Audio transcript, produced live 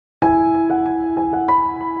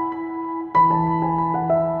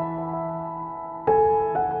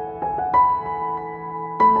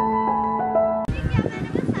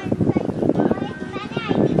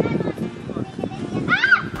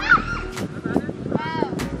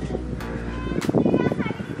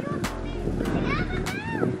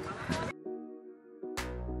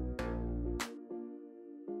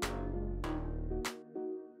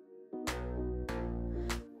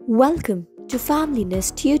Welcome to Family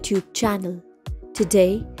Nest YouTube channel.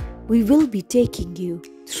 Today, we will be taking you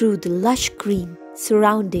through the lush green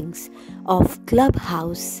surroundings of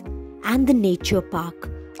Clubhouse and the nature park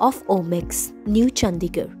of Omaxe, New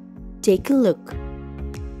Chandigarh. Take a look.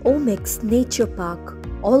 Omaxe Nature Park,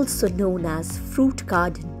 also known as Fruit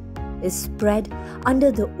Garden, is spread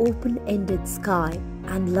under the open-ended sky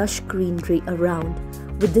and lush greenery around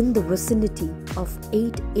within the vicinity of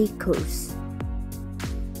 8 acres.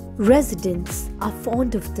 Residents are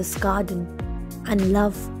fond of this garden and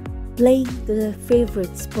love playing their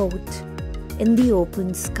favorite sport in the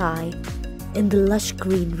open sky in the lush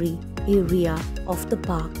greenery area of the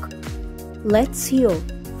park. Let's hear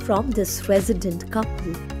from this resident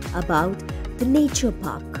couple about the nature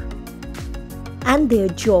park and their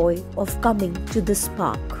joy of coming to this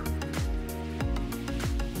park.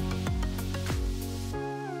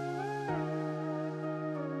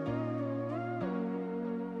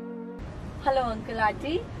 Hello uncle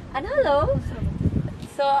aunty and hello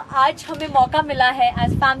सो आज हमें मौका मिला है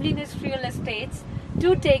as family nest real estates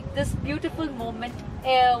to take this beautiful moment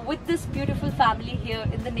with this beautiful family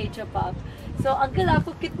here in the nature park. So uncle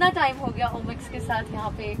आपको कितना time हो गया ओमेक्स के साथ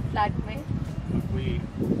यहाँ पे फ्लैट में? कोई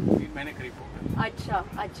 3 महीने करीब हो गए.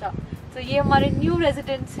 अच्छा. तो ये हमारे न्यू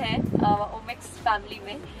रेजिडेंट्स हैं ओमेक्स फैमिली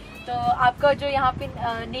में. तो आपका जो यहाँ पे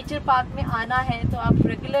नेचर पार्क में आना है तो आप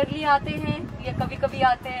रेगुलरली आते हैं या कभी कभी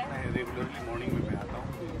आते हैं? रेगुलरली मॉर्निंग में मैं आता हूँ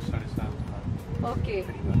 7:30. ओके.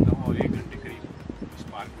 आता हूँ और 1 घंटे करीब इस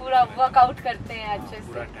पार्क पूरा वर्कआउट करते हैं अच्छे से?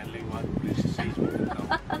 पूरा टहलने के बाद एक्सरसाइज करता हूँ.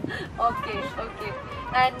 ओके.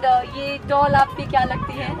 एंड ये डॉल आपकी क्या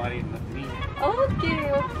लगती है? हमारी नतनी है. ओके.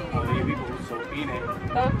 और ये भी बहुत शौकीन है.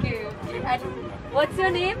 Okay. And what's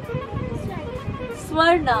your name?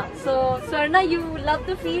 Swarna. So Swarna, you love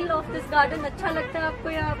the feel of this garden. अच्छा लगता है आपको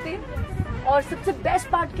यहाँ पे? और सबसे बेस्ट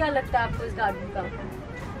पार्ट क्या लगता है आपको इस गार्डन का?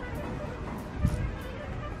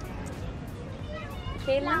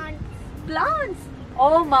 Plants.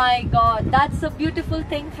 Oh my God, that's a beautiful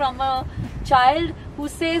thing from a child who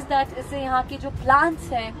says that इसे यहाँ की जो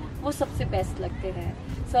plants हैं वो सबसे best लगते हैं.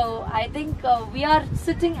 So I think we are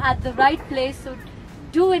sitting at the right place. So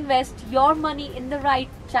do invest your money in the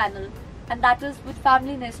right channel, and that is with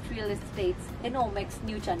Family Nest Real Estates in Omaxe,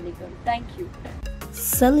 New Chandigarh. Thank you.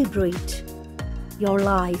 Celebrate your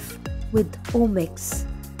life with Omaxe.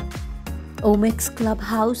 Omaxe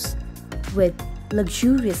Clubhouse with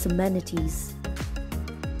luxurious amenities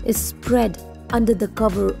is spread under the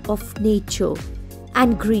cover of nature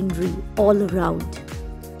and greenery all around.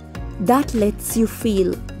 That lets you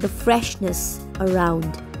feel the freshness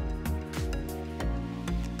around.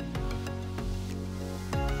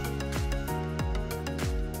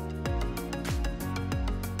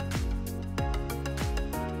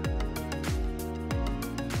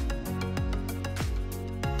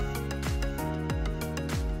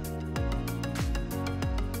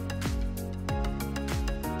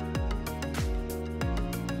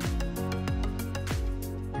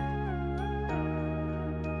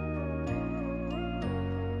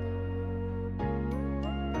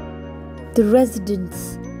 The residents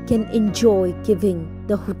can enjoy giving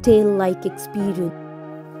the hotel-like experience.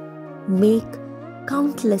 Make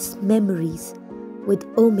countless memories with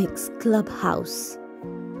Omaxe Clubhouse.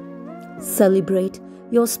 Celebrate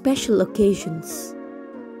your special occasions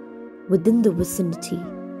within the vicinity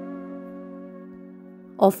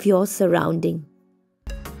of your surrounding.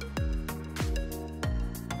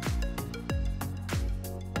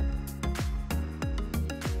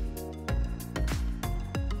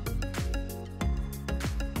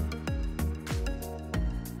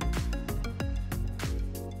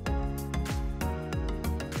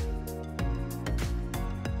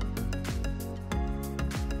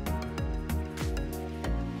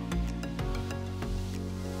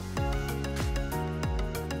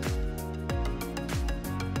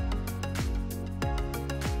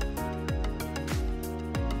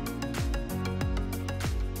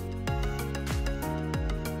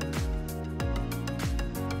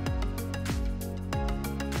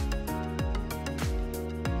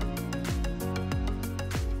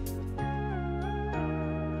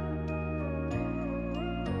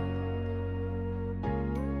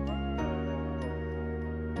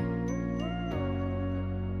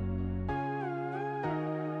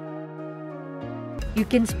 You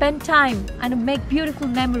can spend time and make beautiful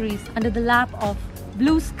memories under the lap of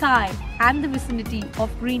blue sky and the vicinity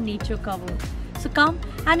of green nature cover. So come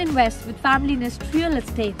and invest with Family Nest Real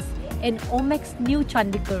Estates in Omaxe, New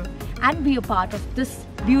Chandigarh, and be a part of this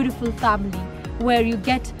beautiful family where you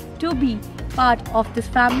get to be part of this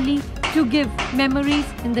family to give memories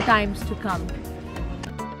in the times to come.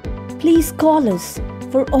 Please call us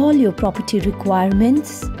for all your property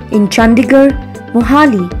requirements in Chandigarh,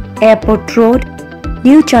 Mohali, Airport Road,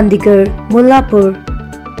 New Chandigarh, Mullapur,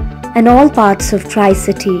 and all parts of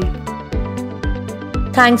Tri-City.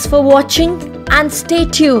 Thanks for watching and stay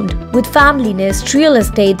tuned with Family Nest Real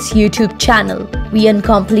Estate's YouTube channel. We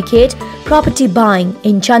uncomplicate property buying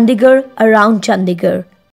in Chandigarh, around Chandigarh.